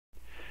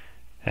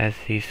As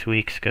these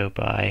weeks go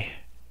by,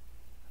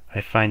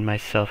 I find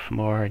myself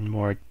more and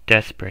more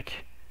desperate,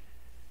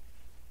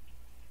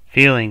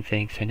 feeling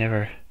things I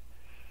never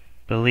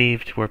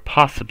believed were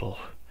possible.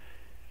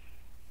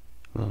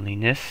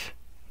 Loneliness,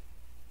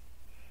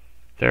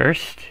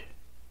 thirst,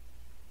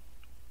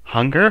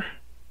 hunger.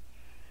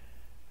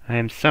 I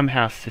am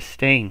somehow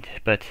sustained,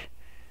 but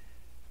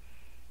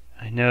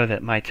I know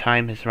that my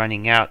time is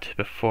running out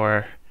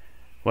before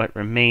what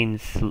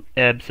remains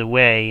ebbs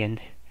away and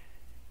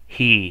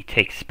he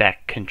takes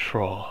back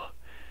control.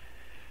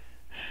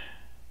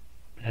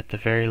 At the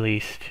very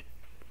least,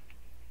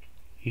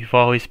 you've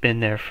always been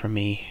there for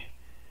me,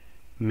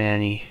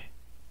 Manny.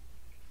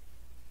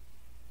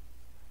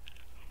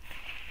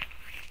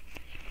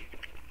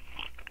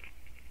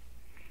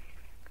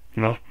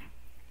 No,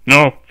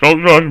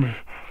 don't judge me.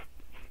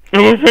 It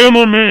was him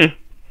or me.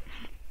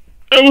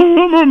 It was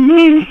him or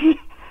me.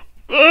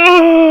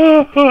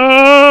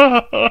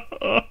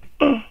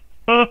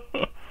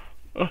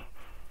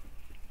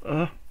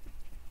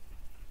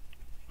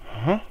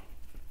 Huh?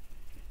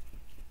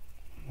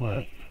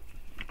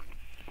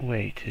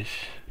 Wait,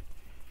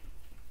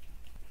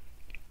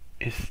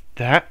 is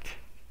that?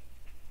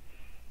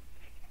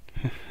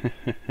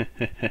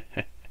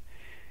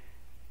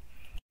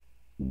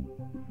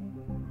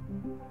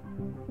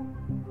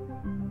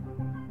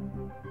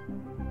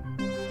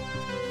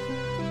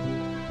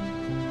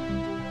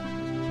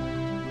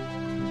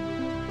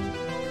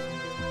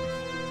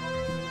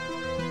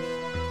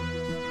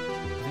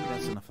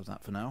 Enough of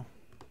that for now.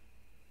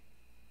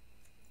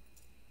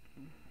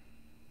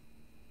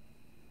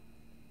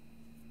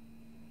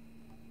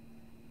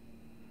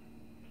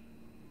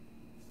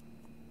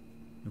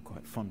 You're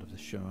quite fond of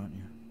this show, aren't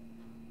you?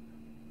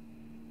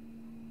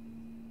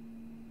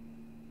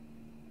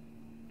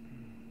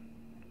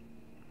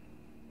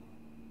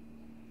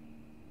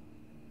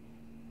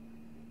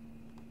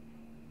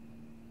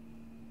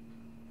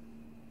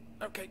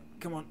 Okay,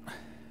 come on.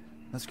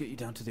 Let's get you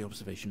down to the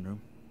observation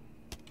room.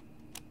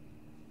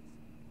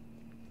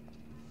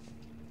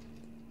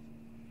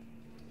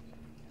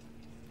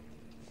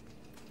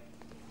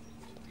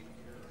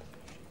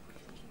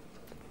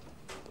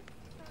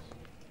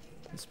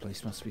 This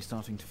place must be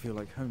starting to feel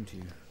like home to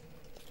you.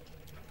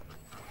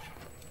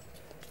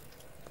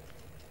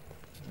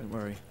 Don't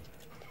worry.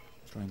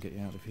 I'll try and get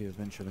you out of here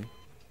eventually.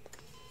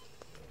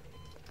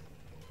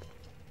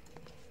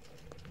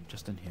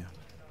 Just in here.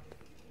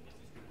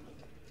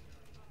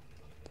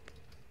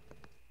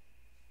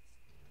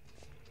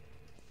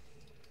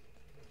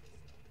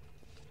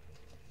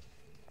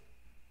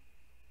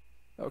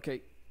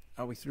 Okay,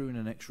 are we through in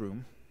the next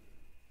room?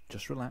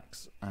 Just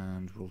relax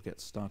and we'll get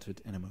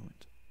started in a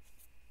moment.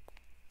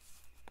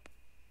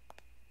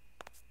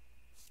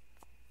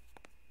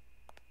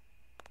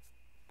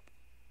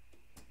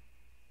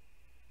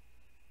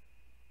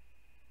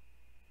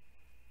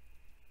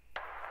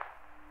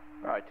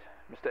 Right,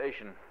 Mr.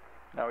 Asian,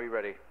 now are you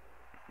ready?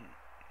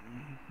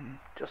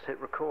 Just hit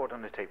record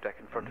on the tape deck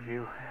in front of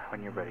you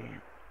when you're ready.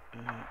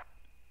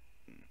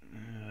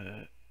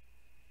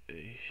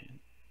 Asian.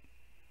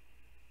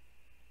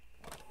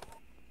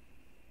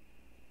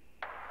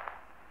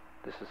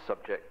 This is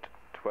subject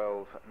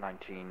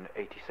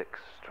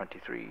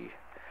 12-19-86-23,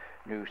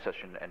 new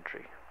session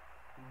entry.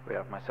 We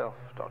have myself,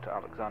 Dr.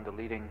 Alexander,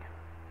 leading,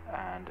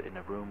 and in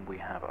a room we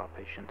have our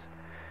patient,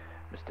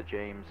 Mr.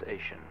 James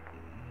Asian.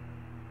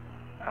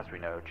 As we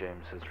know,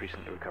 James has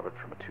recently recovered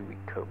from a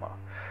 2-week coma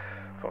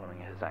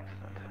following his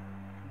accident.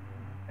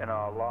 In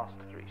our last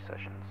 3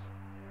 sessions,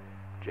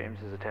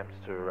 James's attempts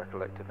to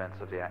recollect events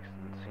of the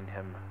accident seen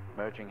him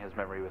merging his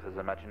memory with his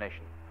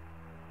imagination.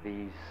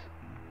 These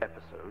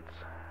episodes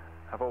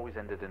have always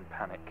ended in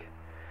panic,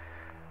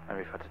 and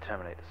we've had to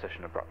terminate the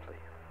session abruptly.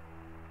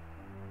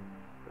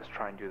 Let's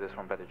try and do this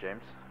one better,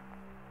 James.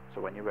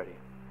 So when you're ready,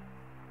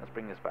 let's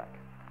bring this back.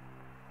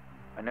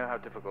 I know how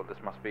difficult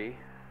this must be,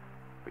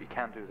 but you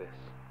can do this.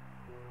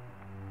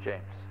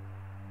 James,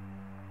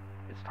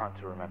 it's time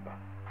to remember.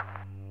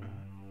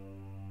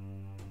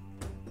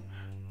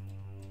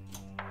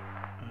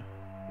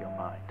 Your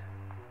mind,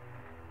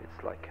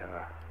 it's like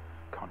a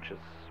conscious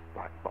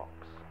black box.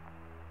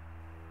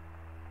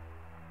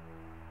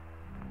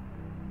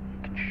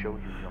 It can show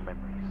you your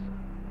memories.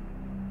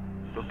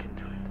 Look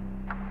into it.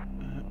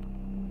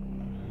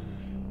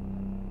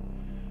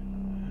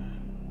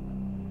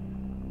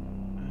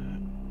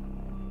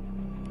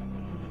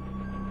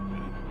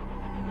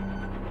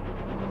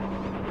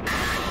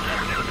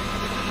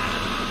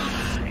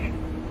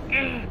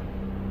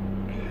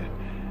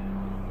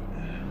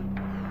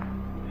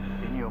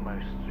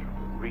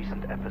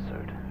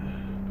 Episode,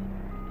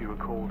 you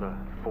recalled a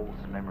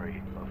false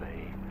memory of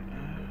a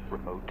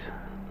remote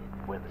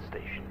weather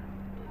station.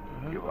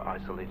 You were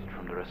isolated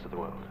from the rest of the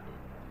world,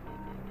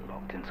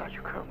 locked inside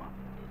your coma.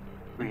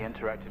 We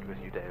interacted with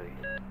you daily,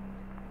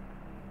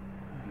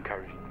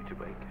 encouraging you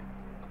to wake.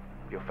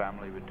 Your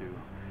family would do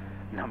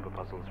number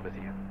puzzles with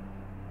you.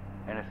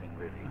 Anything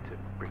really to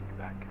bring you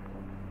back.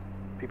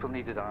 People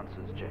needed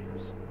answers,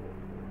 James.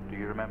 Do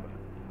you remember?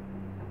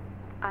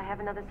 I have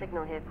another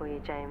signal here for you,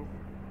 James.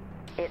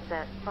 It's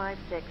at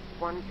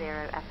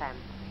 5610 FM.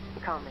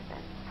 Calm is it.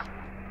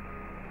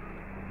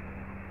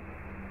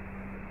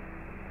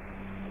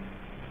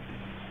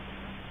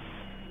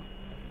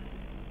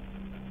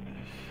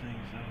 This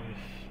thing's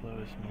always slow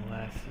as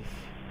molasses.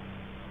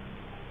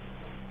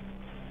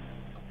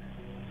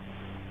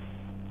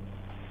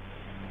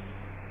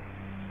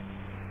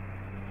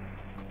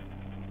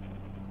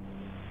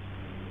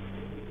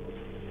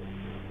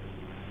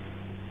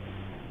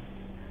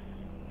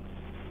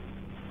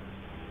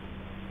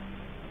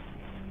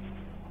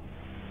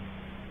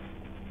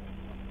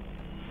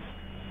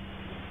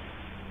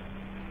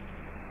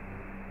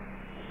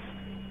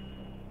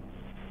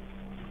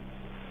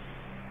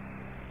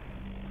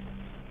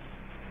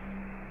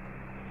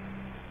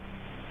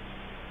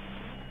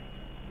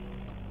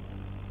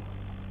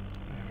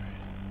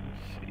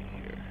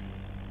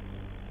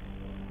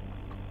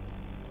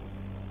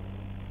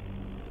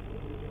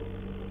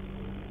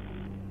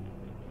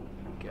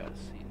 Gotta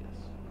see this.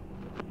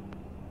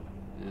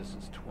 This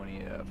is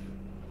 20F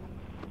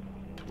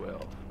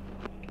 12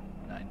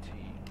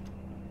 19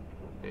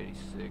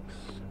 86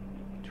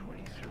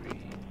 23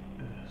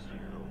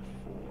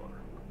 04.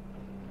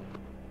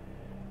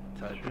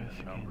 Type in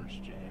the numbers,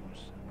 James.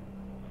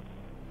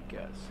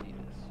 Gotta see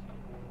this.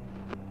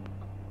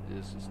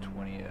 This is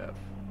 20F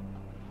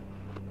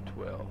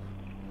 12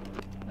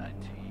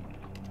 19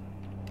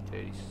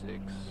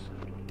 86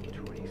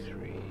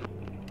 23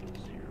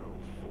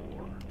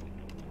 04.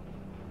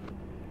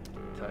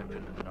 Type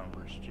in the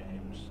numbers,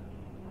 James.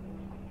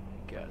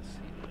 Gotta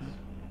see this.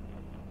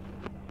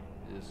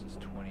 This is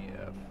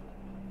 20F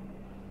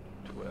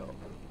 12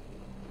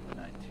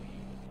 19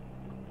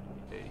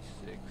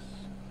 86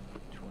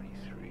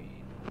 23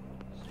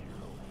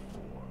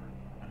 04.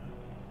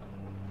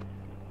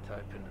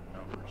 Type in the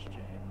numbers,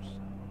 James.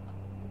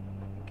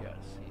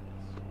 Gotta see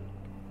this.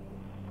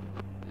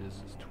 This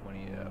is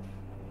 20F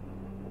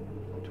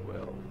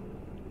 12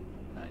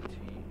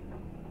 19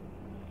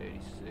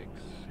 86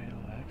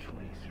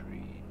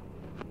 23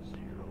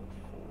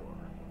 04.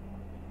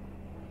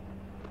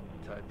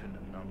 Type in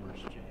the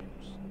numbers,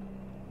 James.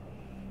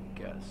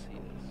 Gotta see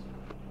this.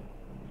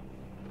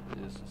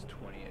 This is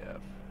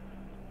 20F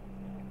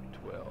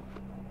 12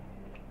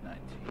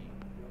 19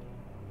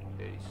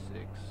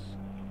 86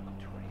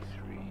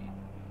 23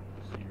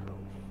 04.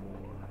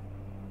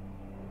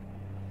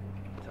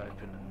 Type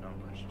in the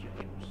numbers,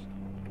 James.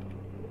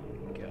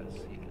 Gotta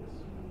see this.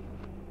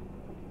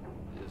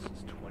 This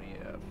is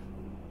 20F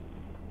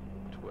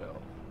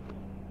 12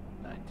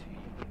 19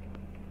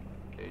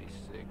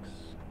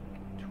 86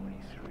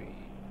 23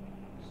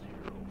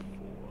 04.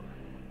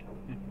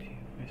 Empty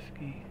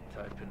whiskey.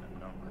 Type in the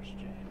numbers,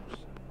 James.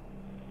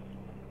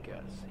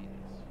 Gotta see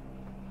this.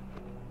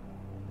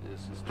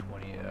 This is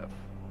 20F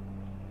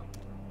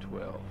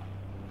 12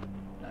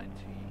 19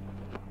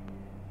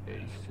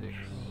 86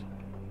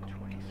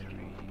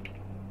 23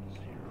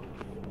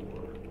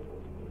 04.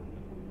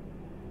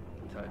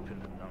 Type in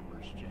the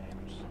numbers,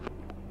 James.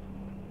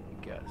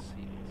 Gotta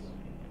see this.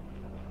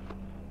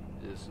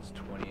 This is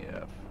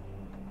 20F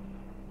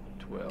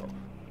 12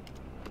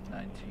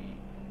 19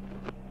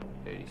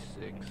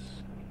 86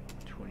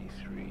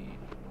 23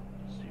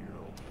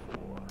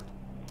 04.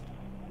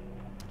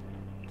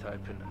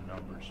 Type in the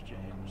numbers,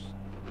 James.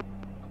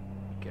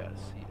 Gotta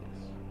see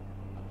this.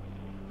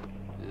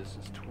 This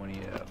is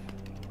 20F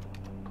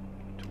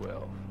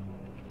 12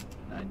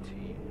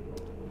 19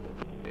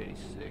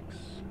 86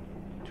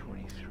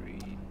 23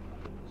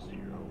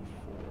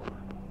 04.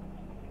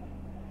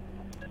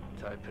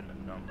 Type in the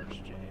numbers,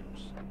 James.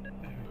 There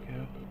we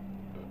go.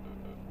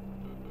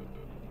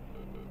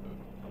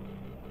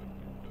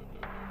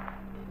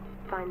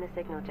 Find the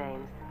signal,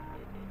 James.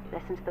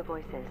 Listen to the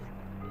voices.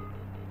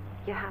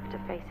 You have to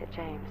face it,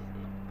 James.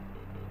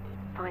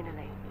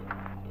 Finally.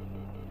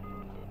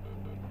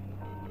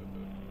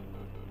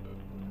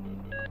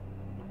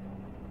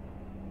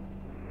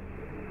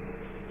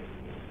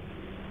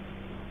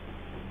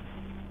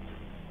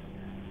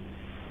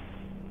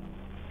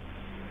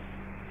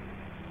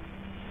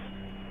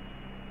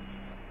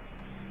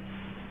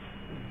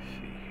 Let's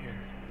see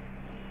here.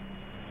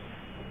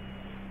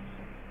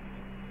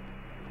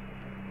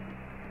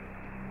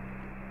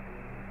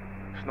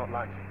 It's not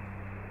likely,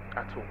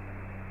 at all.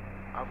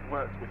 I've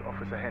worked with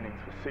Officer Hennings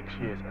for 6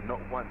 years and not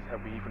once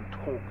have we even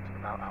talked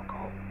about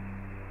alcohol.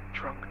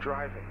 Drunk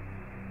driving.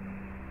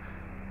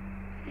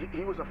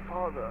 He was a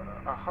father,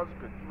 a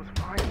husband, he was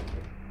fine.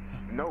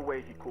 No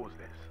way he caused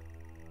this.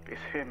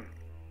 It's him,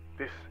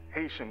 this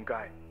Haitian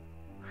guy.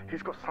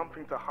 He's got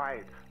something to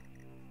hide.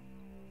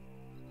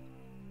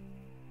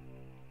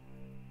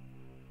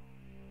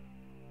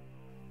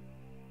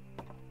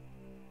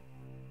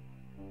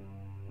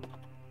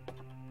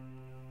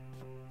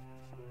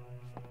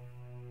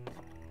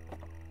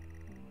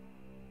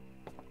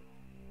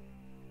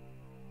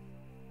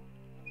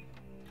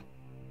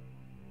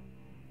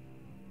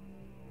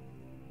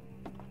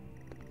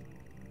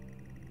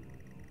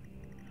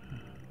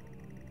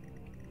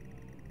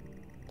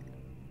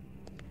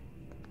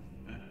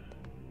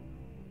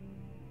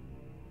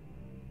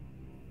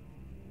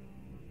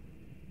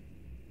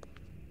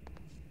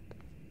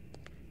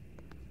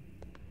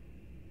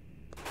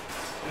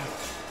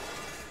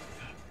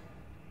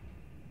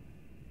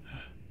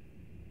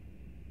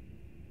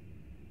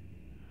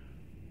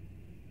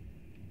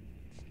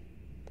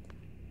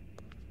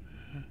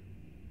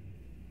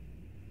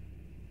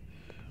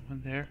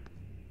 One there.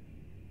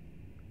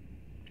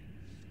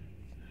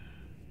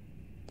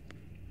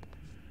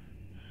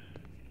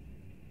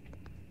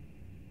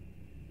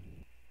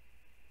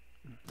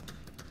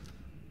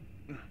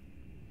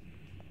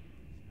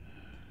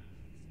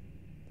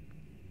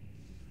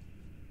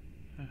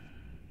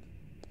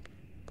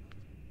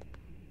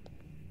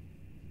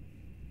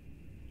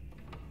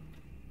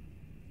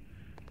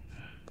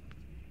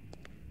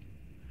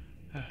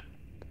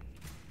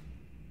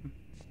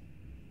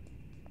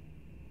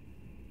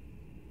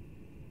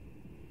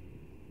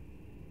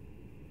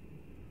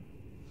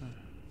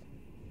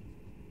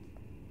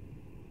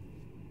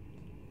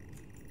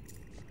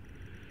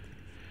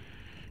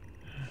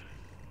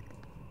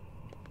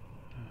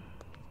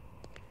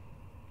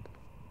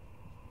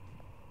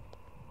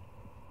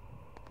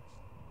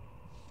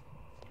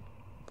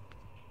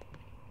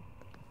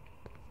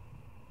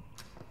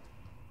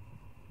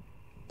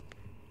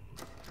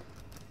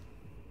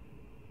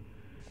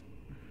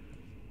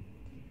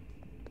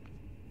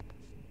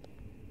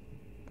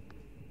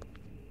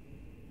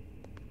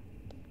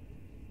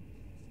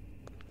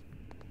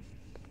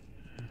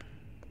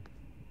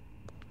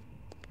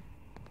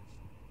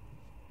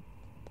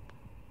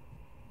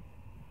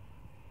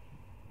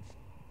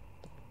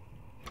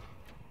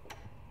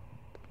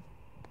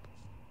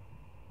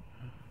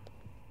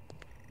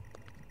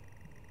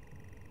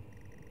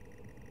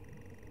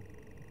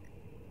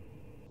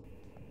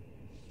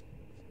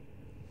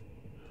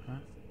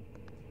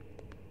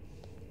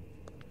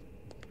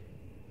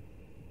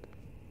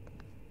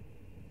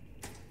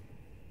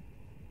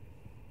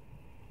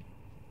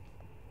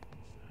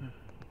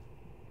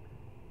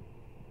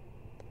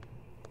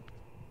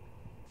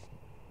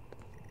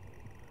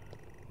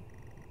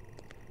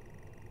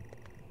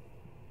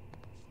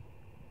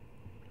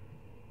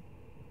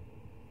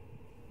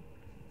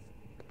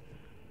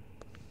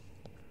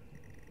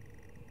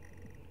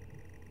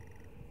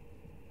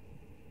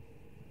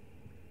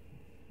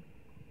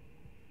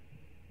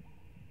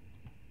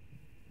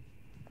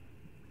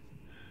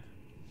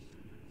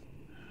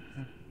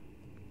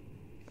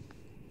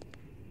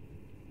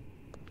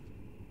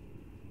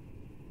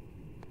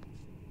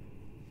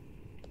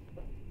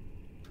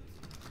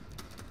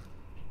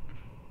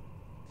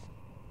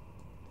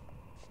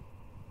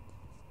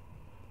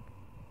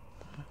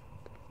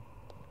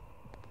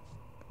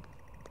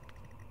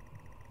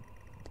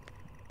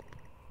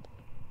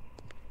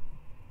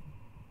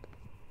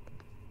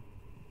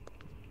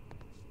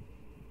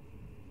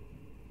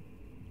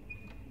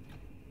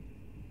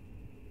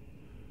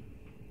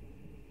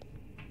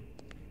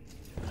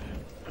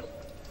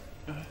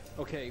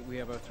 Okay, we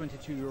have a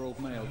 22-year-old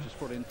male just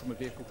brought in from a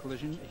vehicle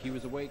collision. He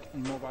was awake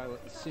and mobile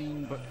at the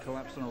scene, but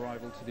collapsed on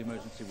arrival to the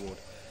emergency ward.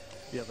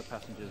 The other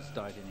passengers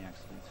died in the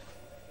accident.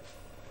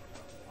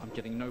 I'm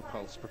getting no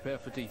pulse. Prepare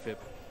for defib.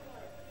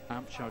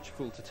 Amp charge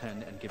full to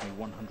 10 and give me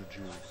 100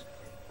 joules.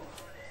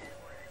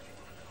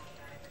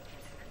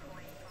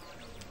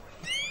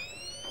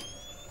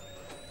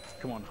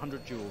 Come on,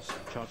 100 joules.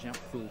 Charging up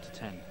full to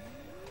 10.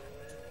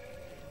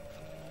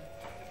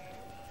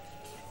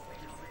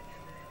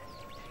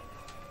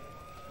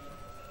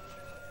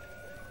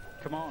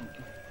 Come on.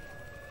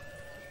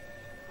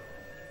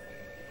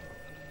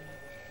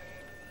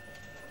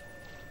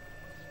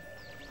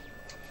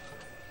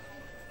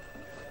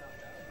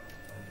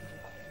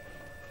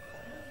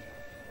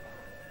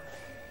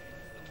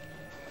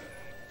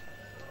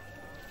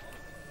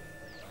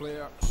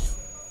 Clear.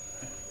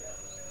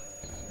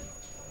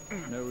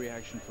 No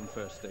reaction from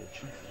first stage.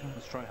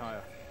 Let's try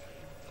higher.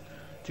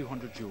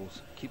 200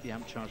 joules. Keep the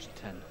amp charged at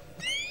 10.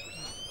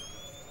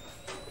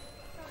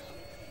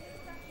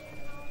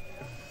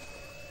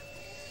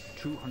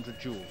 $200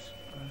 joules.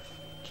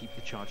 Keep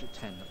the charge at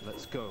 10.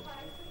 Let's go.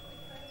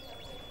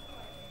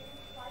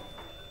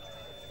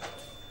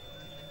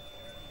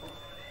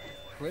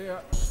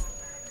 Clear.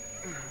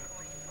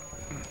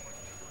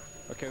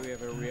 Okay, we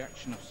have a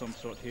reaction of some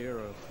sort here,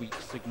 a weak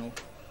signal.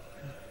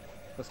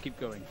 Let's keep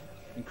going.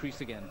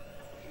 Increase again.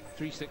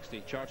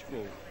 360, charge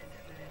full.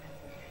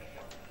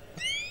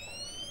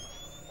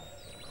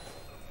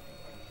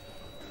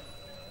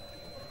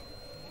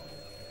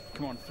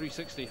 Come on,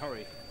 360,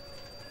 hurry.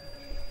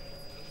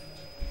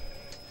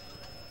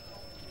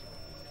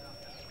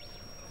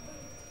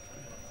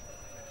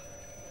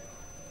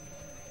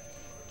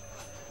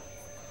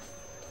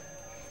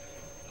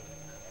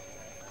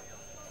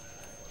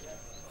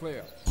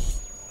 Clear.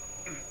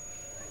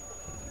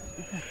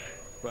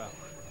 Well,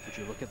 would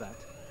you look at that?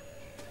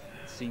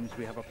 It seems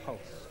we have a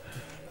pulse.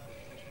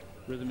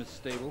 Rhythm is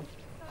stable.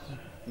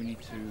 We need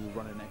to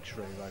run an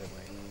X-ray right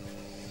away.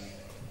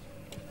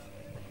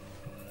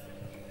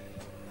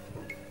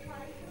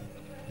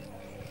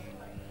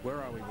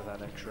 Where are we with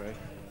that X-ray?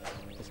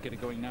 Let's get it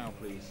going now,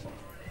 please.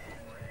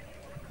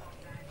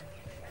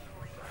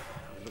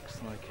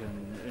 Looks like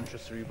an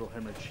intracerebral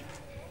hemorrhage.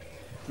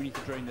 We need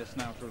to drain this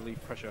now to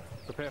relieve pressure.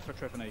 Prepare for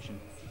trepanation.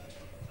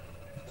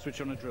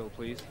 Switch on a drill,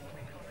 please.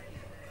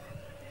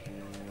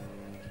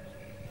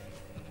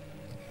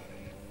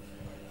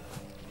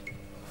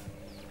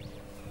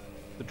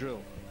 The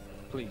drill,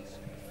 please.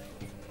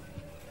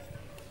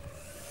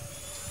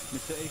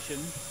 Mr. Asian,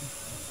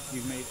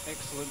 you've made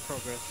excellent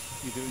progress.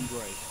 You're doing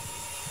great.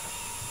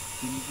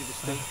 We need you to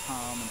stay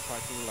calm and try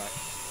to relax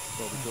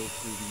while we go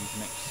through these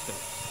next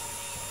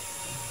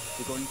steps.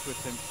 We're going to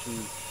attempt to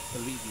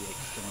alleviate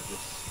some of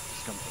this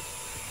discomfort.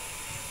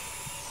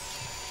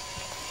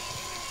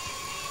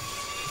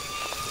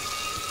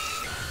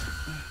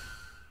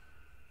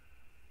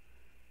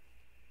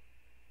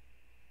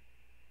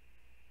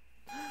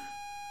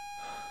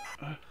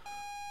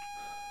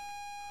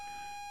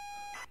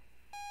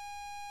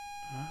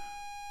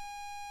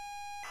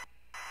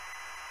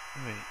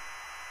 Wait.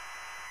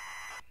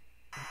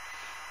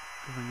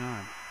 What's going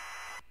on?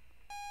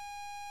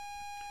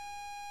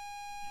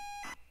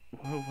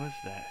 What was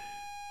that?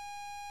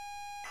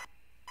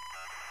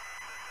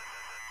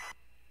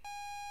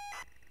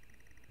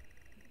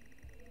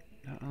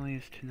 Not only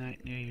is tonight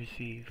New Year's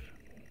Eve,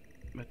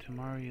 but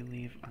tomorrow you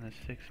leave on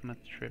a 6-month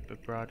trip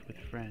abroad with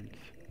friends.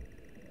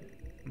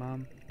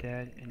 Mom,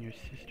 Dad, and your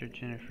sister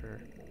Jennifer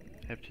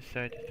have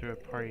decided to throw a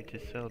party to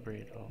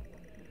celebrate it all.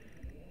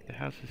 The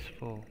house is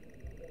full.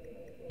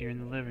 You're in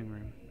the living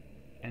room,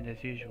 and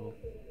as usual,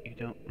 you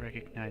don't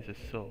recognize a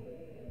soul.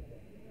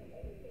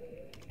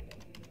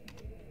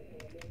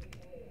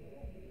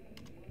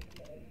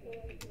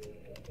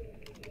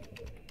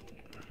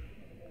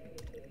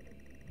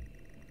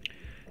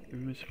 The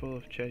room is full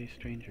of chatty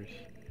strangers,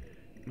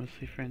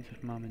 mostly friends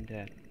of Mom and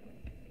Dad.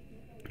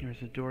 There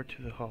is a door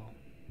to the hall.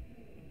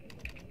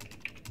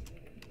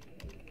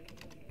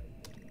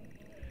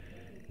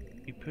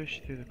 You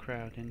push through the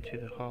crowd into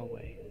the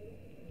hallway.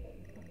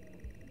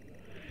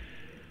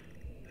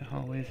 The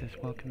hallway is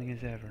as welcoming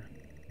as ever,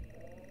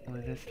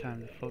 only this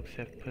time the folks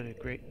have put a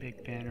great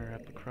big banner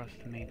up across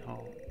the main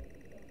hall.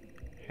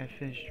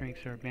 Half-finished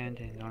drinks are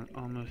abandoned on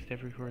almost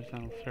every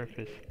horizontal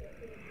surface.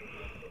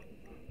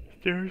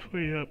 Stairs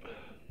way up,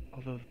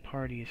 although the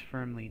party is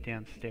firmly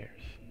downstairs.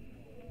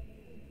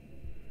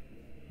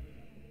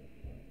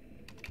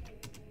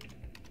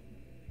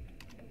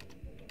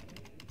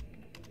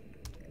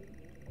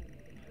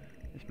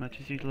 As much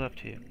as you'd love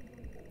to,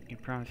 you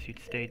promised you'd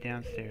stay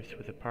downstairs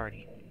with the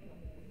party.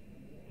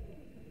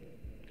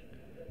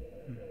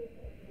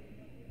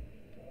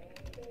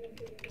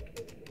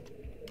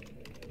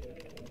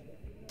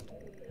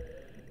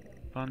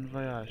 Bon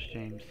voyage,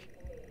 James.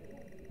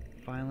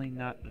 Finally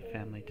not the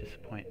family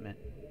disappointment.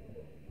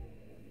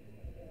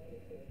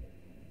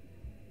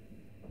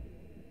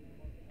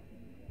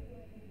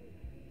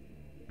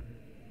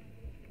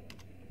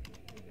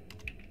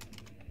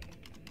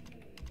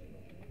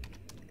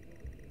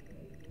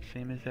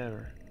 Same as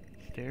ever.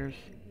 Stairs,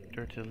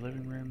 door to the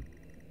living room,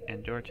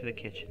 and door to the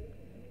kitchen.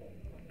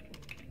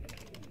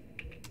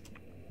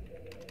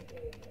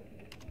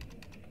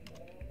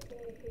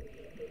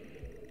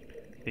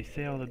 They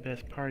say all the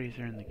best parties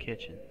are in the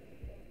kitchen.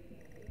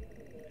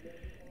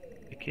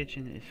 The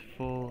kitchen is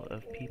full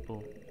of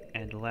people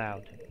and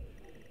loud.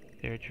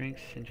 There are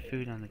drinks and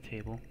food on the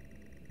table,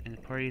 and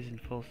the party is in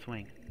full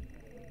swing.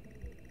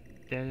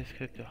 Dad has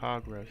cooked a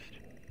hog roast,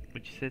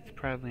 which sits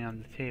proudly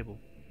on the table,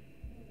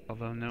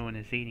 although no one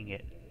is eating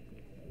it.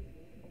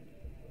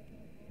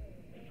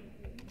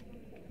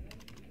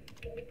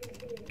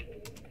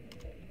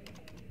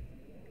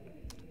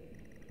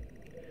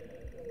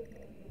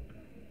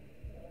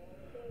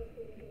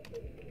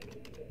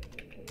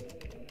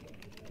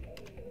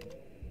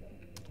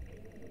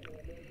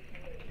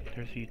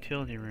 There's a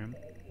utility room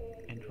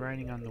and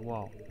writing on the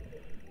wall.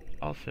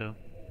 Also,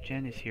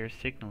 Jen is here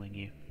signaling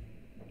you.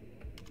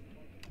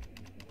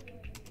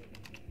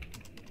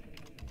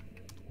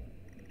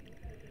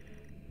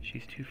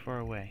 She's too far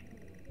away,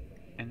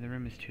 and the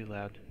room is too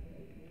loud.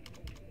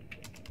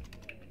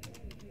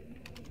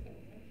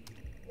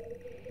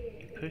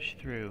 You push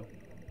through,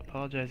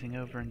 apologizing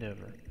over and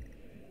over,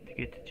 to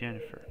get to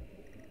Jennifer.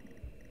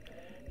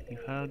 You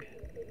hug.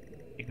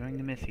 You're going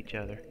to miss each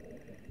other.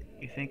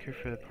 You thank her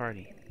for the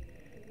party.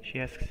 She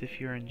asks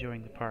if you're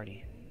enjoying the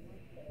party.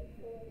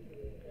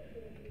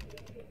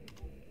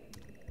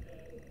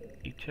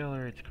 You tell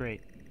her it's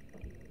great,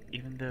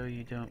 even though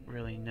you don't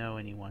really know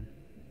anyone.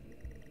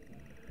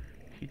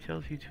 She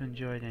tells you to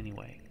enjoy it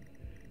anyway,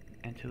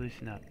 and to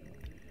loosen up.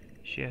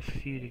 She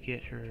asks you to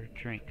get her a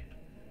drink.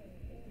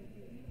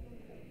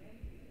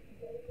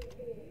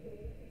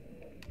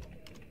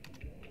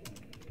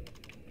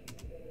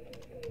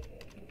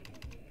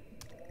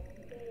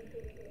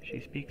 She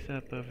speaks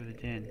up over the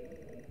din,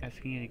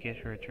 asking you to get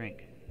her a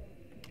drink.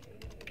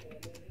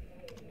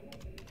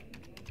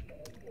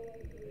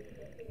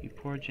 You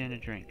pour Jen a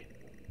drink,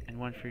 and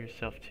one for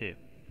yourself too.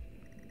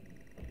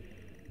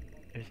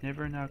 There's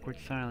never an awkward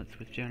silence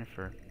with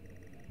Jennifer.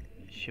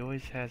 She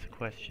always has a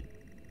question.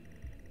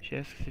 She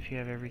asks if you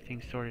have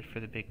everything sorted for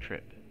the big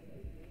trip.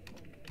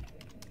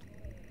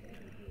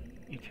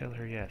 You tell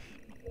her yes,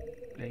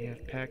 that you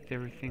have packed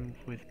everything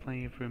with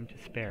plenty of room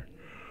to spare.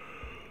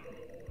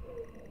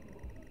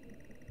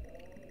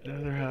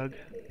 Another hug.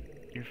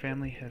 Your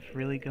family have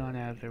really gone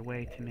out of their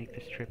way to make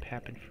this trip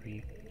happen for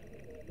you.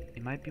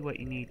 It might be what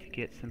you need to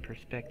get some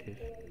perspective,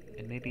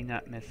 and maybe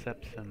not mess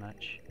up so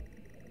much.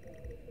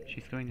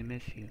 She's going to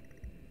miss you,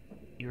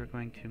 you are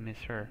going to miss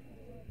her.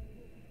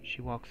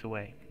 She walks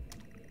away.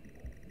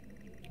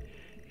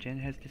 Jen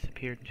has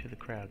disappeared into the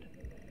crowd.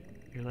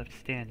 You're left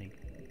standing,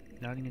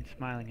 nodding and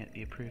smiling at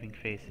the approving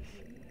faces.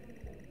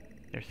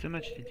 There's so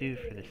much to do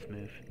for this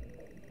move.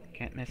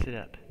 Can't mess it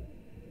up.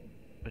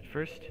 But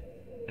first,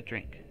 a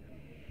drink.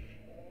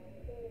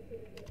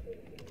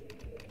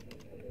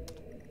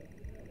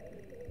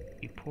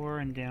 You pour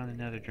and down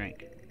another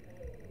drink.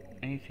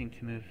 Anything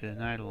to move the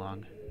night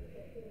along.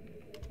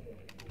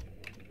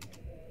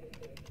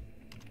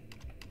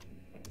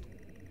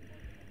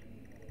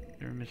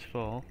 The room is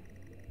full.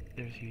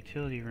 There's a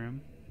utility room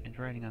and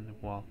writing on the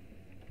wall.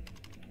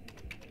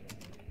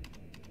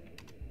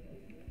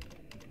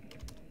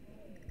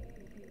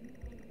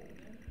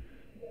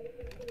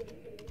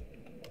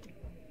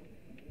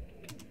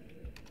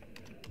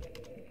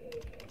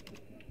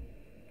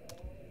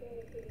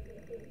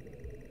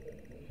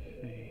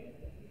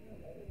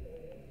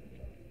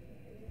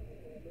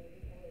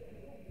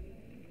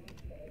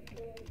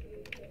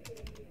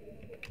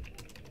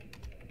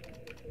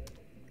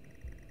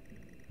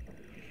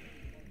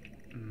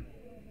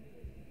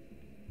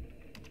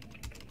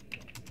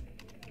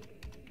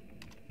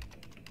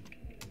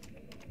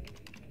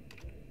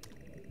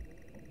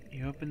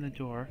 You open the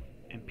door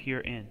and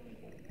peer in.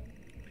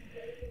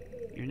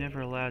 You're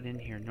never allowed in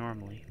here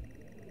normally.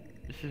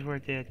 This is where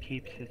Dad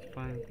keeps his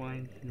fine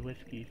wines and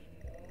whiskeys.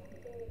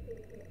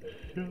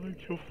 Ceiling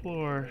to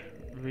floor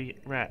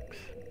racks.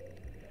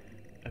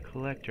 A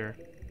collector,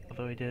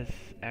 although he does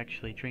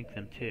actually drink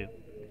them too.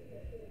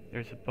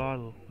 There's a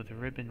bottle with a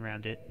ribbon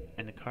around it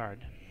and a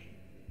card.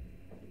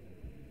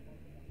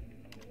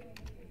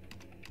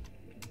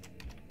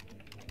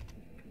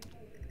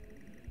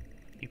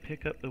 You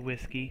pick up the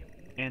whiskey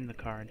and the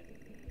card.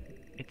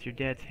 It's your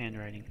dad's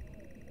handwriting.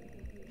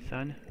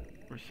 Son,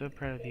 we're so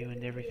proud of you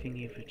and everything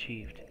you've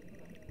achieved.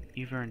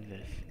 You've earned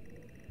this.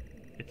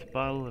 It's a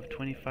bottle of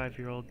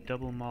 25-year-old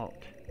double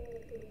malt.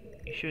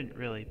 You shouldn't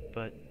really,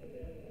 but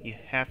you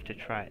have to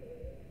try it.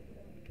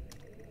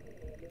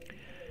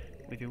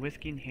 With your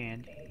whiskey in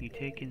hand, you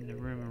take in the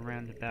room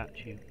around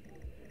about you.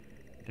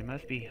 There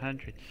must be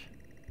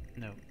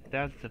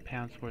thousands of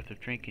pounds worth of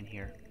drink in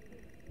here.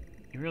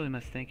 You really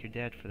must thank your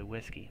dad for the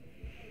whiskey.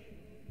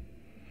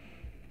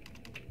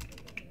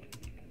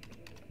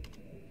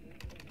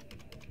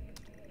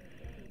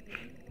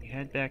 You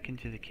head back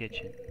into the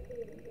kitchen,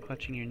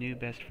 clutching your new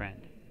best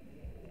friend.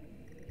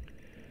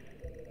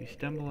 You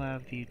stumble out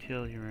of the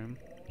utility room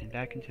and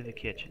back into the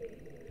kitchen.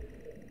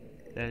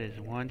 That is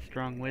one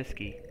strong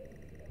whiskey.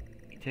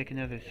 You take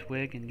another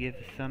swig and give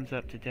a thumbs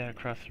up to Dad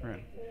across the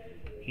room.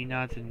 He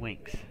nods and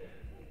winks.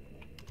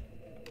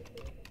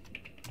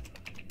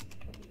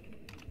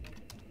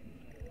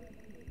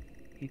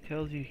 He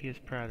tells you he is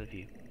proud of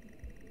you,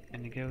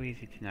 and to go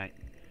easy tonight.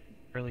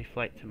 Early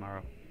flight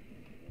tomorrow.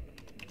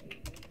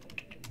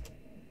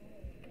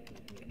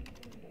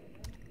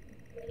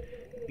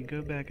 You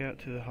go back out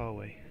to the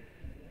hallway.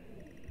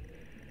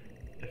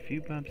 A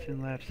few bumps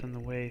and laughs on the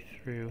way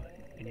through,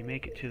 and you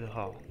make it to the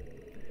hall.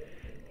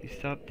 You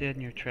stop dead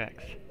in your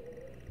tracks.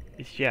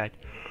 It's Jad,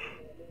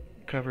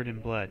 covered in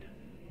blood.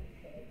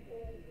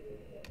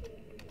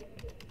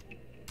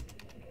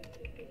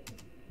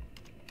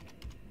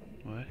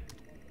 What?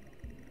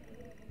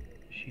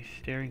 She's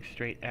staring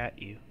straight at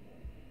you.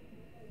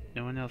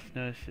 No one else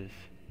notices.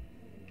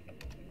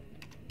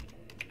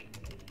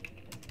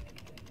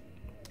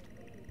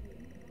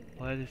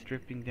 Blood is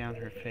dripping down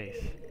her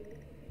face.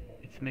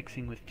 It's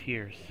mixing with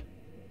tears.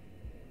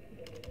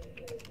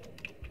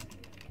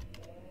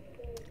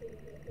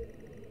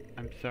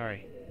 I'm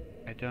sorry.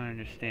 I don't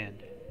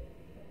understand.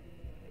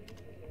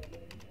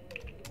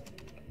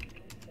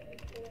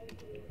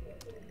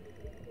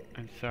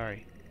 I'm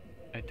sorry.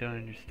 I don't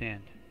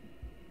understand.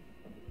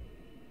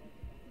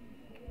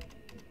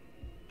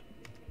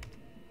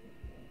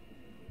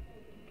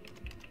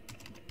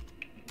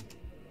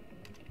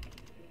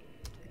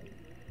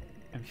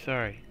 I'm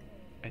sorry.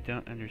 I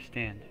don't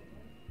understand.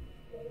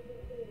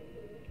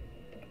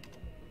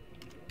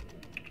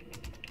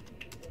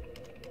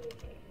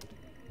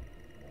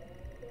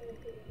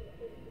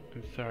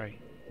 I'm sorry.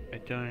 I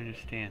don't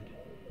understand.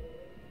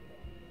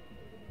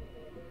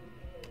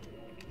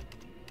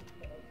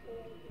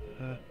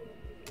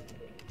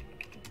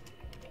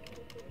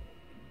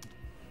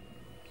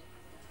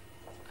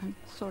 I'm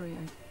sorry,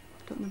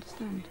 I don't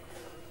understand.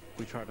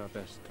 We tried our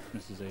best,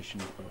 Mrs. Asian,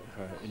 but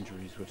her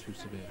injuries were too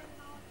severe.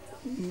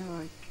 No,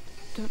 I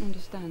don't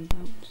understand.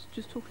 I was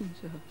just talking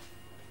to her.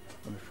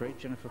 I'm afraid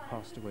Jennifer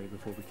passed away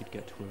before we could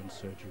get to her in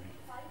surgery.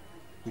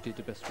 We did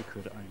the best we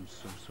could. I am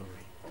so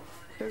sorry.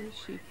 Where is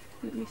she?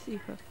 Let me see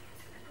her.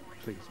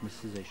 Please,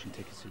 Mrs. Asian,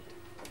 take a seat.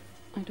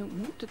 I don't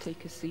want to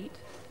take a seat.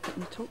 Let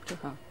me talk to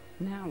her.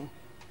 Now.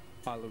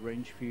 I'll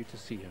arrange for you to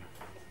see her.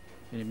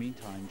 In the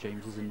meantime,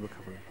 James is in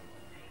recovery.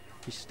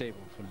 He's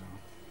stable for now.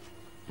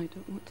 I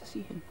don't want to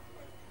see him.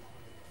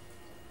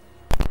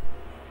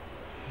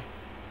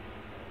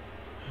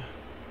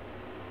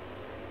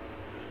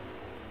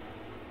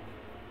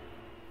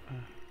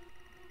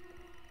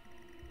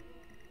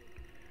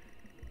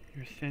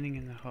 You're standing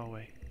in the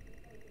hallway.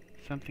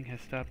 Something has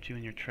stopped you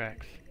in your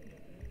tracks.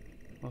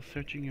 While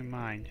searching your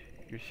mind,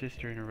 your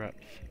sister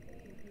interrupts.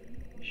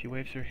 She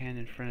waves her hand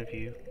in front of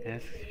you and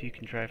asks if you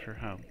can drive her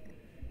home.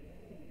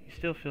 You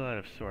still feel out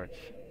of sorts.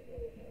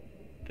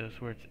 Those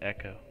words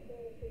echo.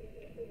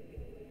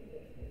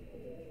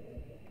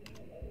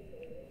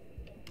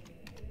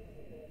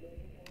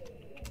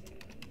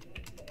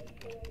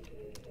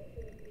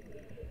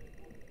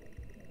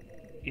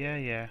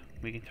 Yeah,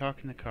 we can talk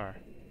in the car.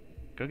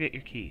 Go get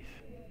your keys.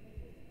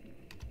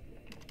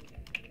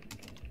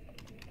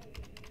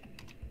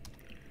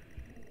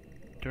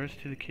 Doors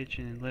to the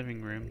kitchen and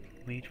living room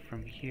lead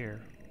from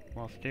here,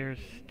 while stairs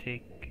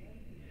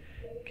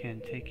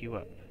can take you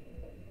up.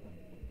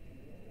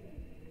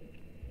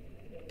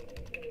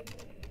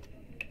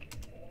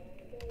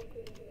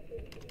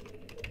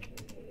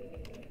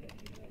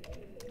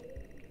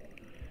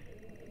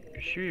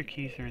 You're sure your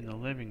keys are in the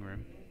living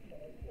room?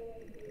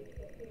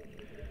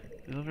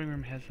 The living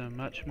room has a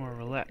much more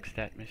relaxed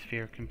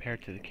atmosphere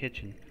compared to the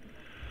kitchen.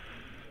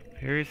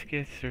 Various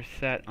guests are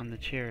sat on the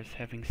chairs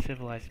having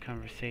civilized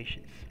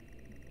conversations.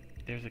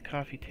 There's a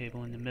coffee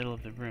table in the middle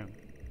of the room.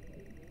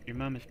 Your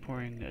mom is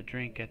pouring a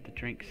drink at the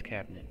drinks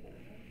cabinet.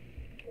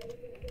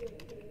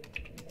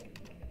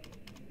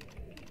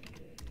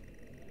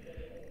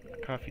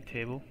 A coffee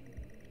table,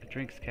 a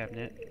drinks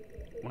cabinet.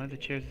 One of the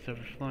chairs is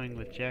overflowing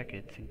with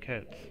jackets and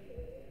coats.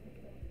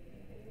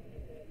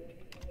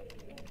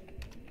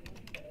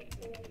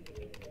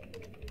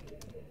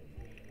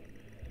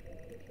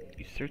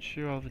 You search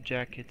through all the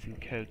jackets and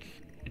coats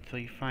until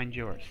you find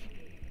yours.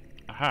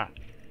 Aha!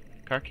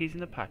 Car keys in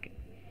the pocket.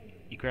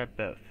 You grab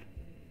both.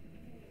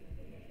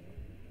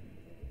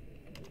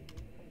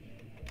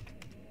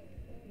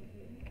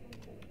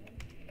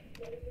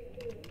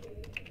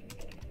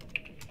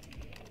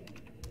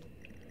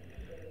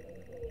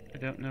 I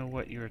don't know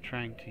what you are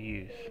trying to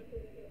use.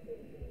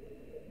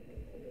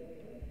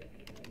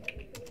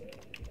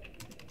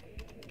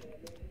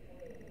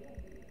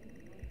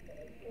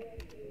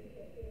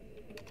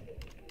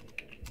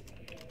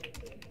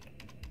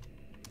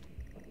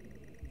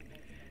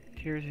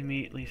 Tears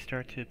immediately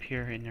start to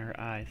appear in her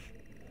eyes.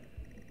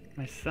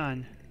 My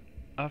son,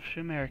 off to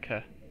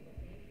America.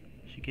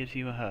 She gives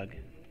you a hug.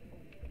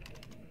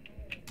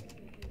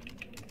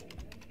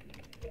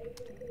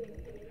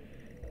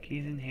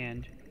 Keys in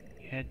hand,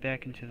 you head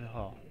back into the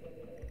hall.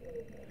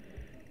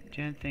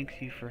 Jen thanks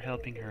you for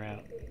helping her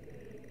out.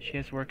 She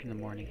has work in the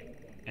morning,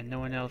 and no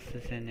one else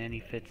is in any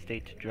fit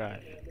state to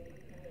drive.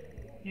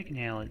 You can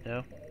handle it,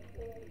 though.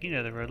 You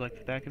know the road like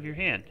the back of your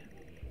hand,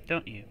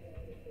 don't you?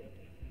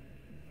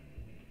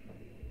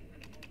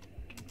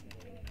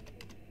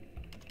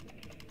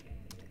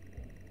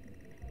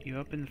 You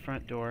open the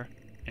front door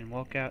and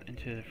walk out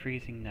into the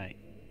freezing night.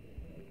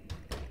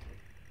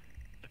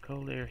 The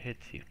cold air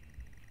hits you.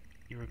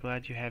 You are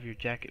glad you have your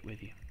jacket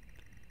with you.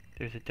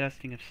 There's a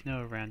dusting of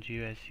snow around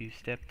you as you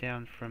step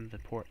down from the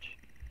porch.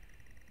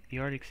 The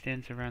yard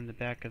extends around the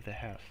back of the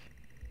house,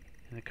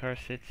 and the car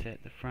sits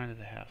at the front of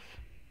the house.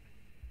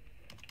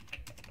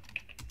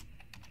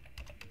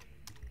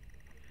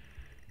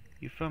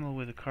 You fumble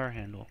with the car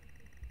handle,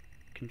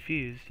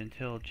 confused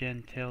until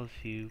Jen tells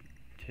you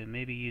to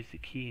maybe use the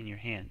key in your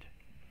hand.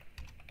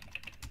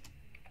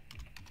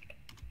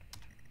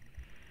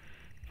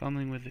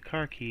 Fumbling with the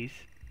car keys,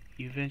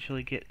 you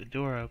eventually get the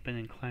door open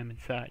and climb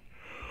inside.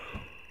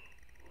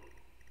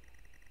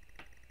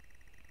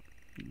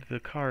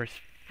 The car is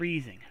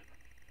freezing.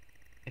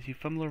 As you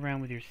fumble around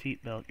with your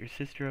seatbelt, your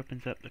sister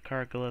opens up the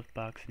car glove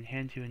box and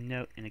hands you a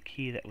note and a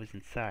key that was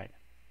inside.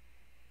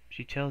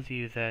 She tells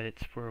you that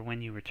it's for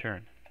when you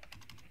return.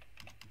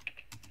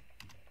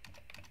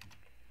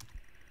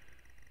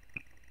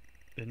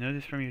 The note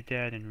is from your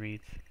dad and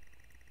reads,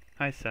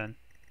 "Hi son,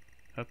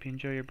 hope you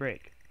enjoy your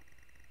break.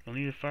 You'll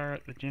need to fire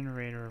up the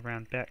generator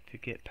around back to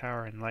get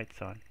power and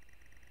lights on.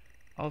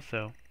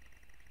 Also,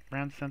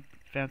 found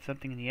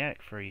something in the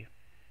attic for you.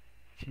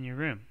 It's in your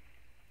room.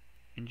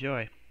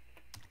 Enjoy."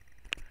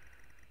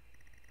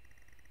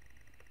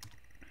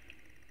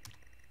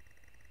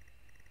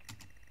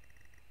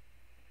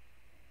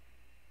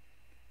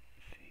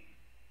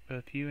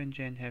 Both you and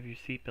Jen have your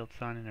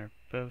seatbelts on and are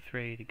both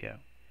ready to go.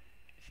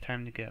 It's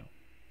time to go.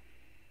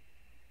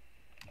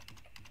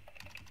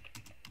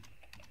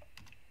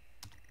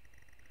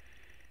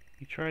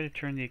 You try to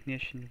turn the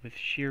ignition with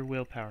sheer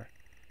willpower,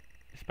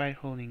 despite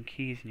holding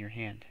keys in your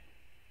hand.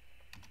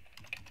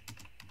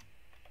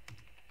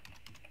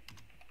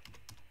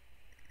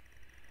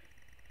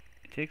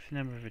 It takes a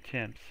number of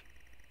attempts,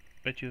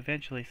 but you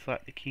eventually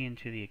slot the key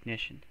into the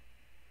ignition.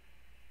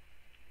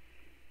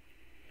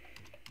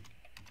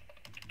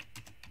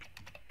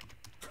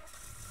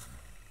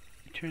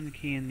 You turn the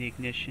key in the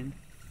ignition,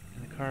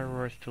 and the car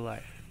roars to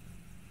life.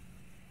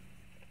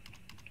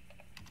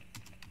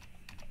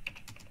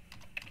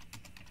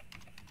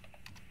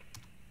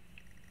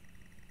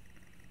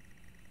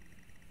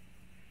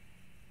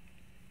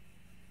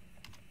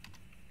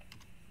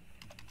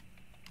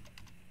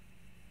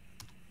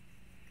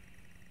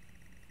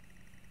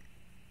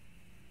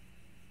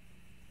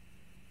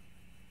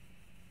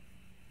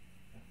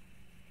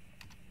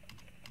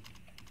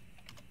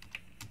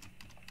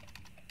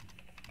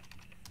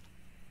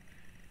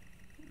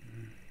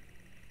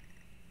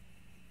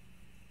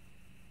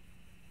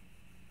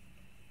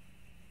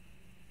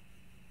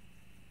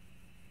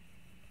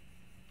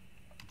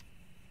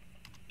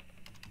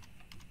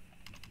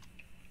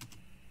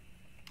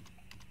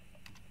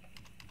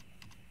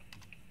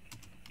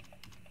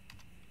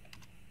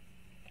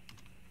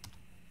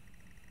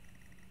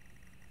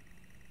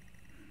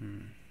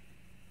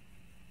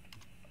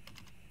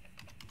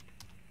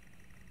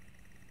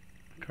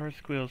 car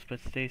squeals but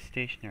stays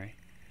stationary.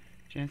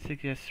 Jen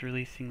suggests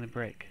releasing the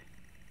brake,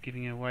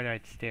 giving a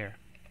wide-eyed stare.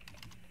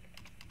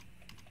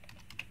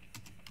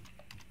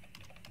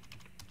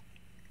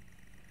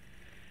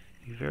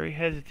 You very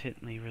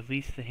hesitantly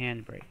release the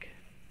handbrake.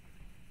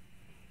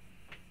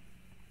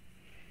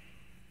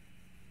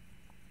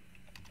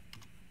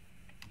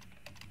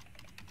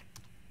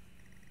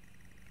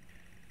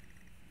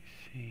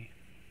 Let's see.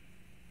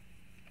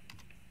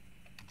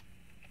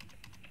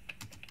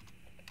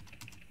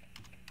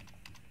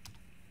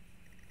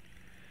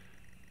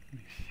 Let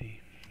me see.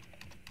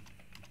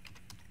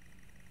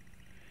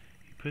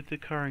 You put the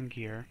car in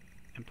gear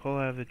and pull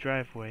out of the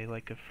driveway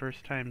like a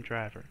first-time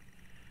driver.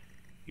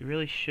 You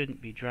really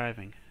shouldn't be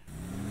driving.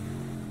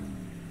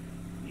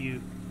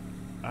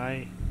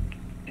 I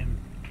am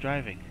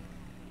driving.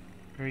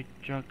 Very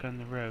drunk on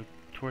the road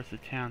towards the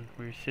town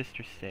where your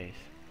sister stays.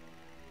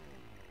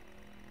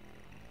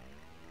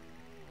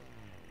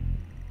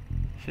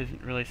 This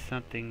isn't really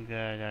something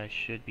that I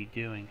should be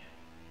doing.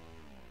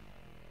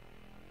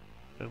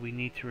 But we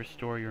need to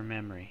restore your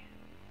memory.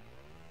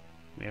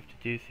 We have to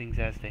do things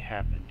as they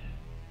happened.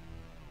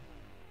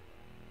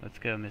 Let's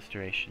go,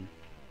 Mr. Asian.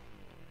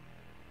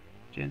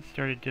 Jen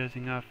started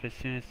dozing off as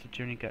soon as the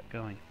journey got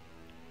going.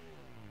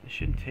 It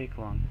shouldn't take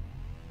long.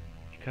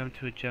 You come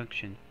to a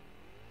junction.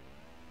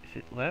 Is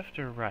it left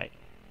or right?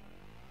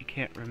 You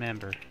can't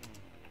remember.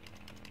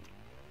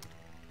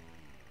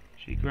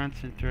 She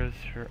grunts and throws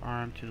her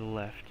arm to the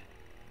left.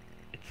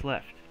 It's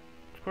left.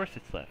 Of course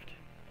it's left.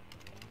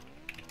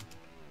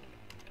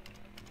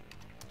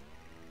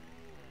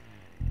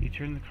 You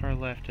turn the car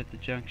left at the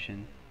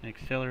junction and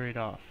accelerate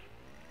off.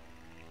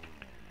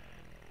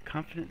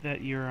 Confident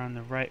that you're on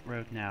the right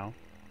road now,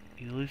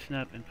 you loosen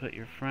up and put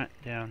your front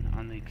down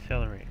on the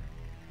accelerator.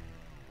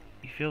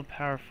 You feel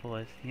powerful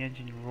as the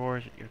engine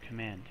roars at your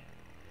command.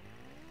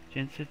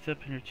 Jen sits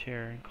up in her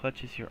chair and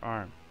clutches your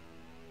arm.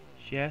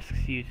 She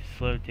asks you to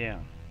slow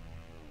down.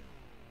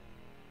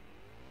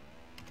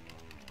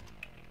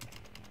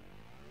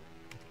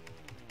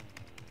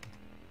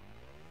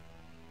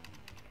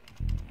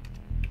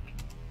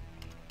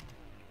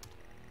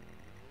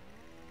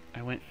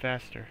 I went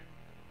faster.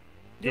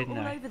 You're Didn't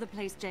all I? over the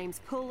place, James.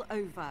 Pull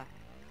over.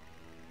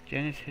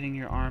 Jen is hitting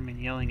your arm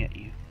and yelling at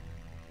you.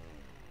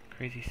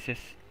 Crazy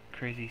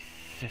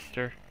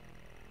sister.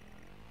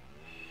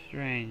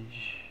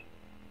 Strange.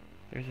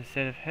 There's a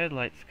set of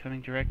headlights coming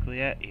directly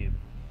at you,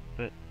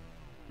 but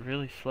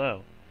really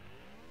slow.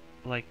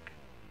 Like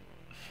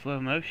slow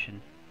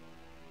motion.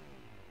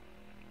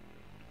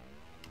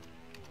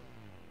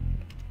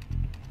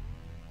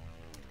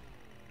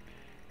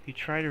 You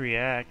try to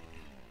react,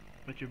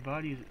 but your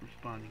body isn't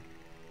responding.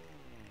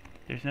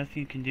 There's nothing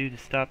you can do to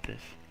stop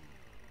this.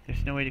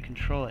 There's no way to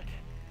control it.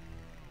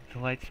 The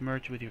lights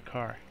merge with your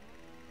car.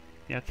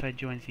 The outside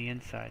joins the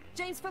inside.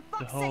 James, for The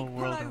fuck's whole sake,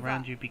 world pull over.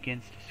 around you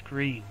begins to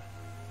scream.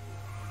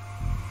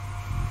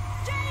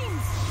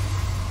 James!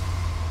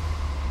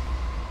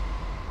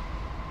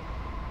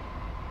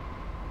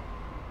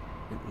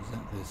 It was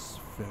at this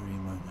very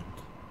moment,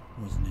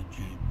 wasn't it,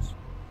 James?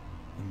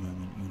 The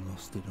moment you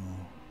lost it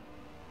all.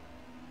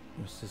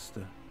 Your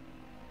sister,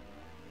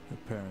 her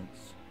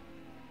parents,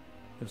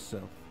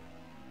 yourself.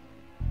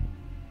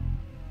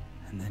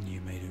 And then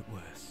you made it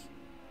worse.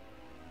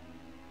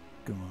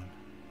 Go on.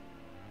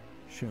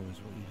 Show us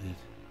what you did.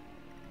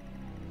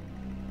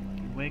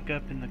 You wake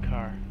up in the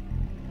car.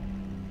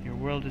 Your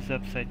world is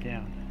upside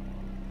down.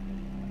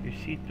 Your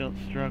seatbelt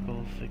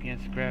struggles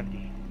against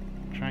gravity,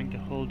 trying to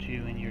hold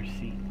you in your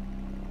seat.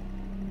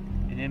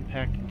 An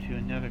impact into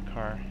another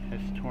car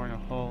has torn a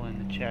hole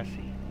in the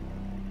chassis.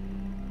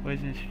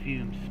 Poisonous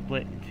fumes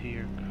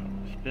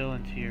spill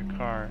into your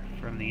car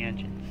from the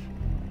engines.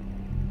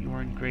 You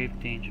are in grave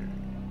danger.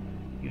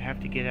 You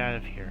have to get out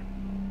of here.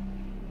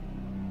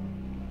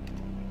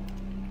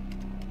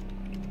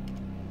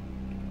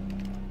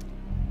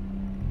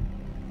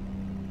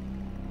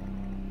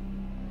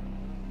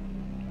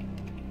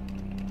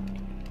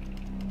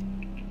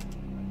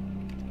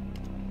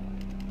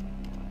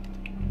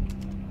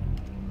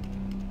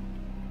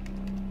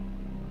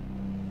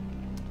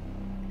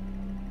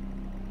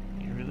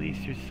 You release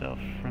yourself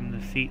from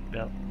the seat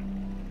belt.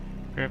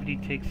 Gravity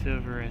takes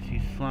over as you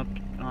slump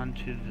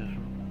onto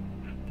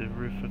the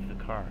roof of the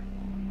car.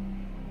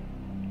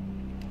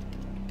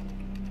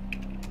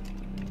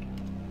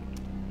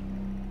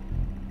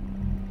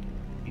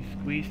 You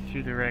squeeze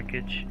through the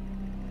wreckage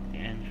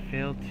and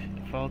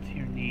fall to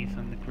your knees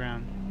on the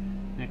ground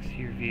next to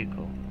your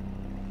vehicle.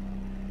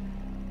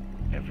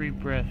 Every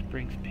breath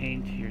brings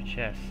pain to your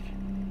chest.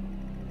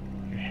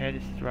 Your head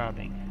is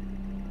throbbing.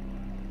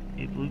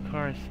 A blue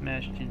car is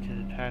smashed into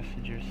the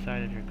passenger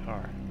side of your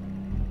car.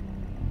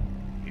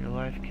 Your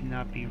life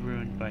cannot be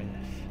ruined by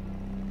this.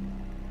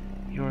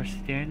 You are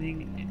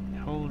standing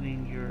and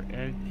holding your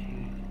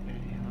attitude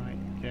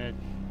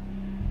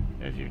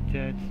as your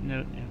dad's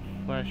note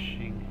and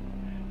flashing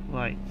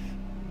lights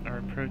are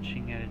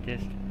approaching at a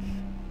distance.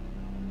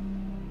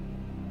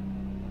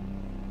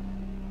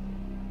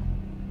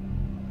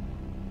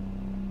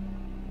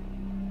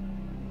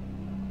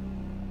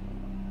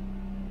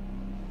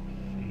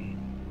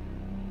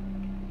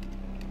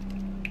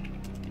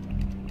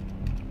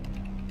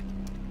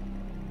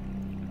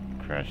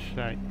 crash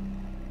site.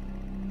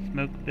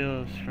 Smoke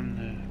billows from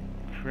the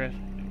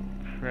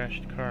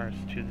crashed cars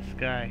to the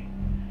sky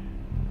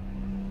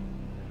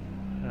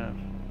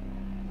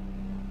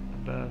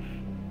above.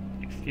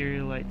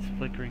 Exterior lights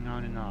flickering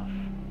on and off.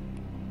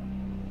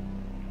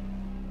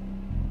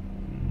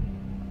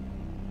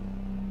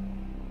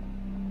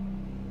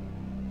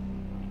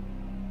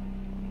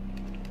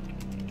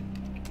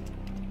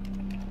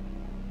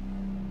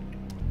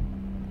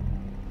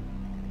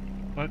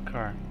 What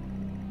car?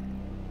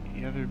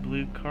 The other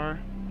blue car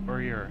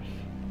or yours?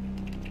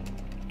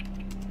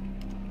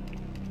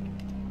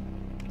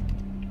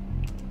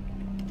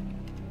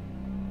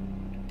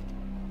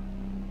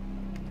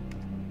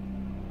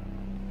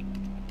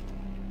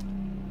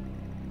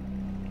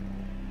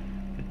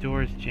 The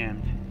door is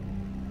jammed.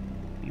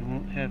 You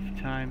won't have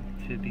time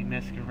to be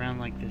messing around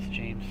like this,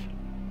 James.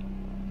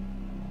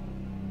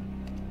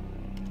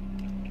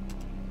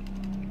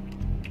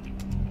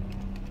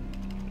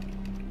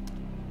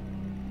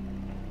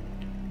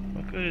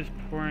 What good is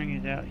pouring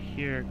it out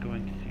here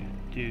going to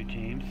do,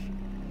 James?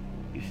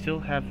 You still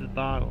have the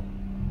bottle.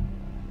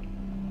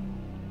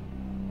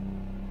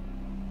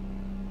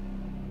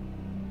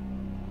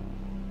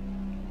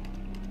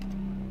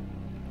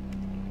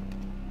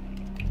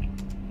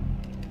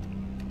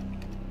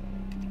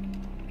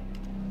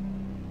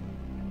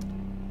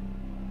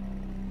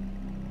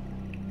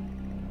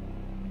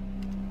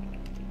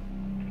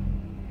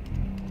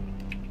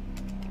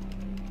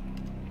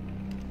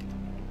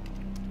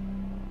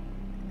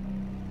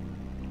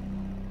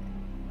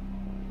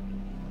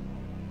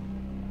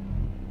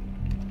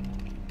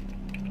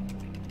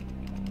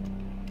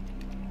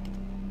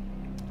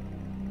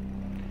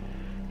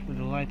 With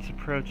the lights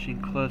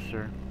approaching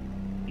closer,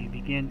 you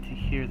begin to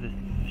hear the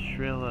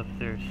shrill of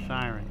their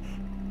sirens.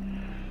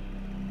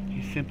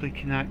 You simply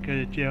cannot go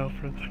to jail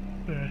for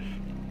this.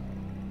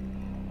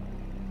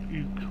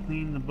 You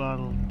clean the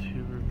bottle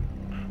to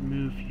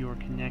remove your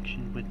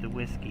connection with the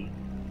whiskey.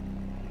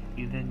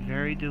 You then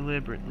very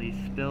deliberately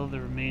spill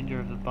the remainder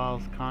of the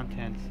bottle's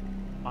contents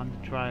on the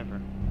driver,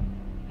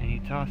 and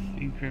you toss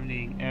the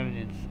incriminating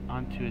evidence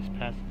onto his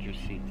passenger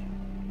seat.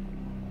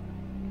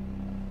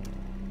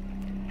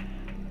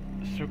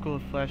 A circle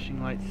of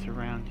flashing lights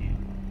surround you,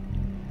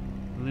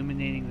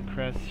 illuminating the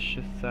crash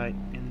site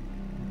in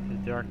the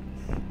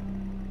darkness.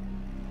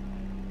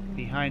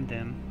 Behind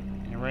them,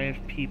 an array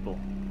of people,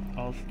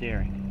 all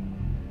staring.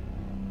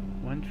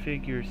 One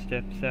figure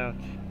steps out,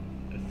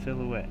 a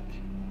silhouette,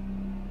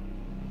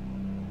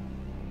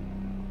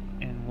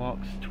 and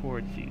walks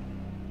towards you.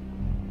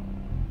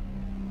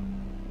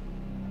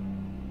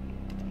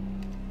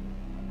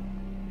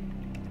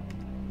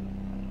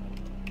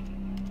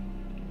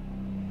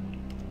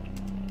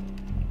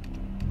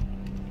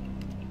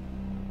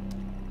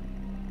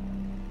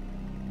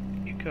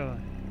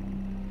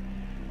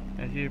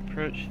 As you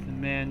approach the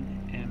men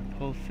and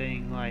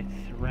pulsating lights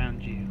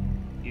around you,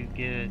 you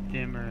get a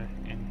dimmer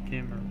and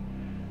dimmer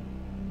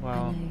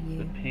while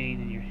the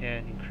pain in your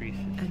head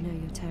increases. I know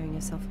you're tearing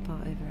yourself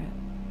apart over it,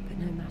 but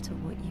no matter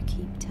what you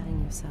keep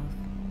telling yourself,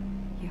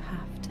 you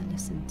have to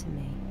listen to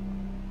me.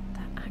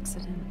 That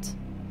accident,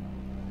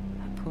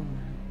 that poor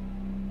man,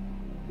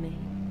 me.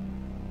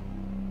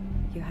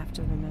 You have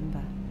to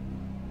remember,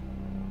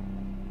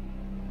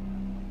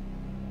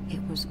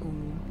 it was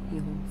all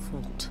your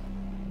fault.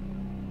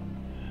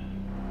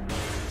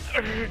 I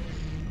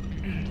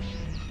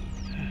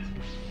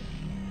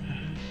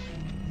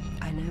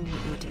know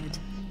what you did.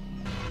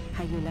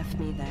 How you left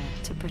me there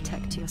to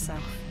protect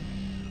yourself.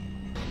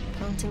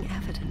 Planting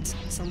evidence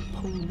on some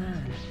poor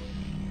man.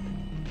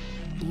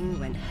 You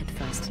went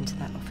headfirst into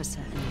that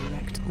officer and you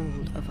wrecked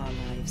all of our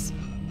lives.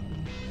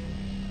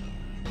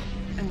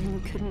 And then you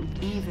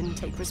couldn't even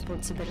take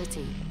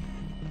responsibility.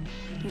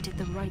 You did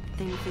the right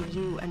thing for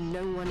you and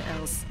no one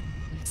else.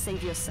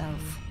 Save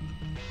yourself.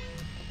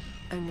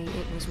 Only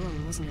it was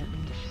wrong, wasn't it?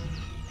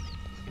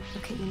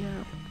 Look at you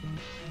now.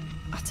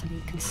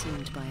 Utterly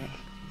consumed by it.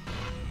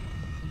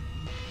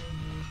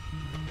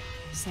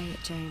 Say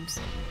it,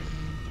 James.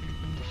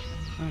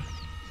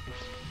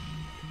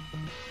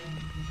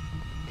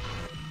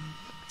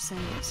 Say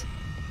it.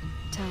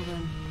 Tell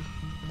them.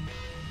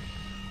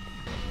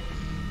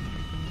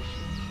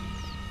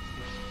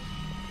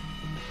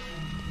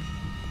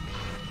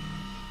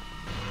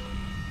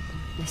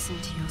 Listen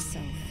to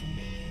yourself.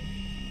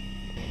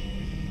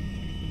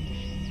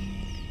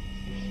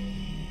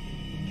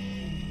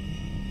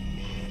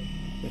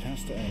 It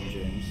has to end,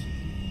 James.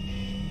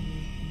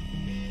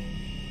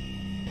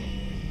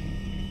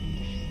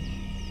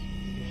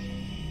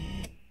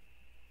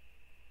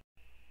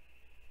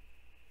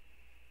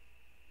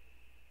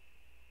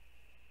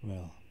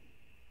 Well,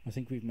 I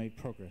think we've made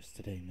progress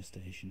today,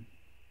 Mr. Haitian.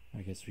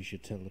 I guess we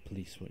should tell the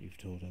police what you've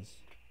told us.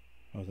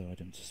 Although I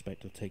don't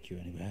suspect it'll take you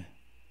anywhere.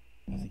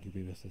 I think you'll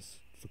be with us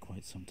for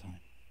quite some time.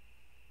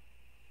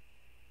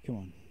 Come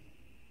on,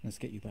 let's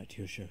get you back to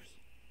your shows.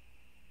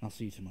 I'll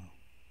see you tomorrow.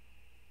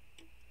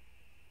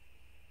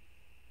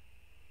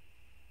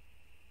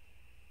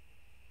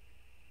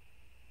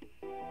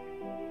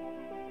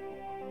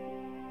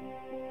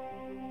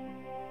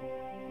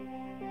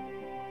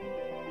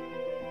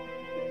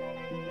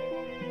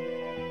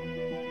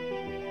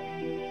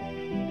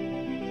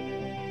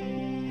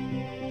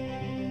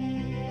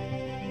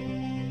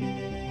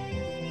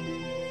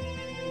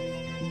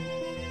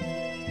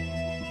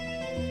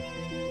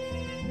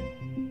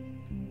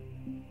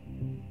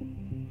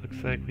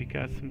 Looks like we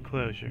got some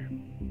closure.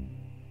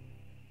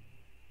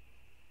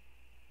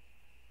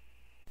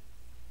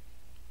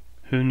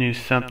 Who knew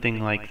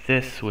something like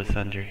this was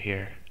under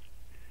here?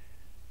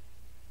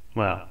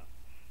 Well,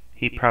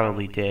 he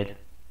probably did,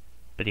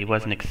 but he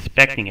wasn't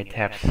expecting it to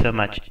have so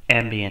much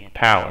ambient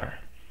power.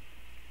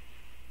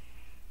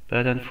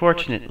 But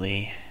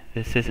unfortunately,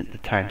 this isn't the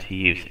time to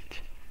use it.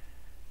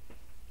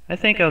 I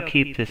think I'll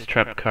keep this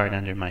trump card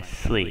under my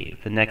sleeve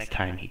the next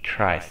time he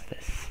tries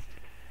this.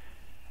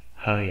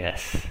 Oh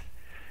yes,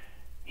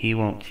 he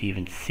won't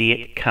even see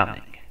it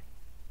coming.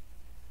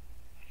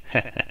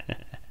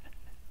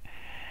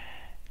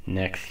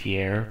 Next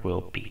year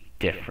will be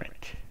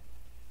different.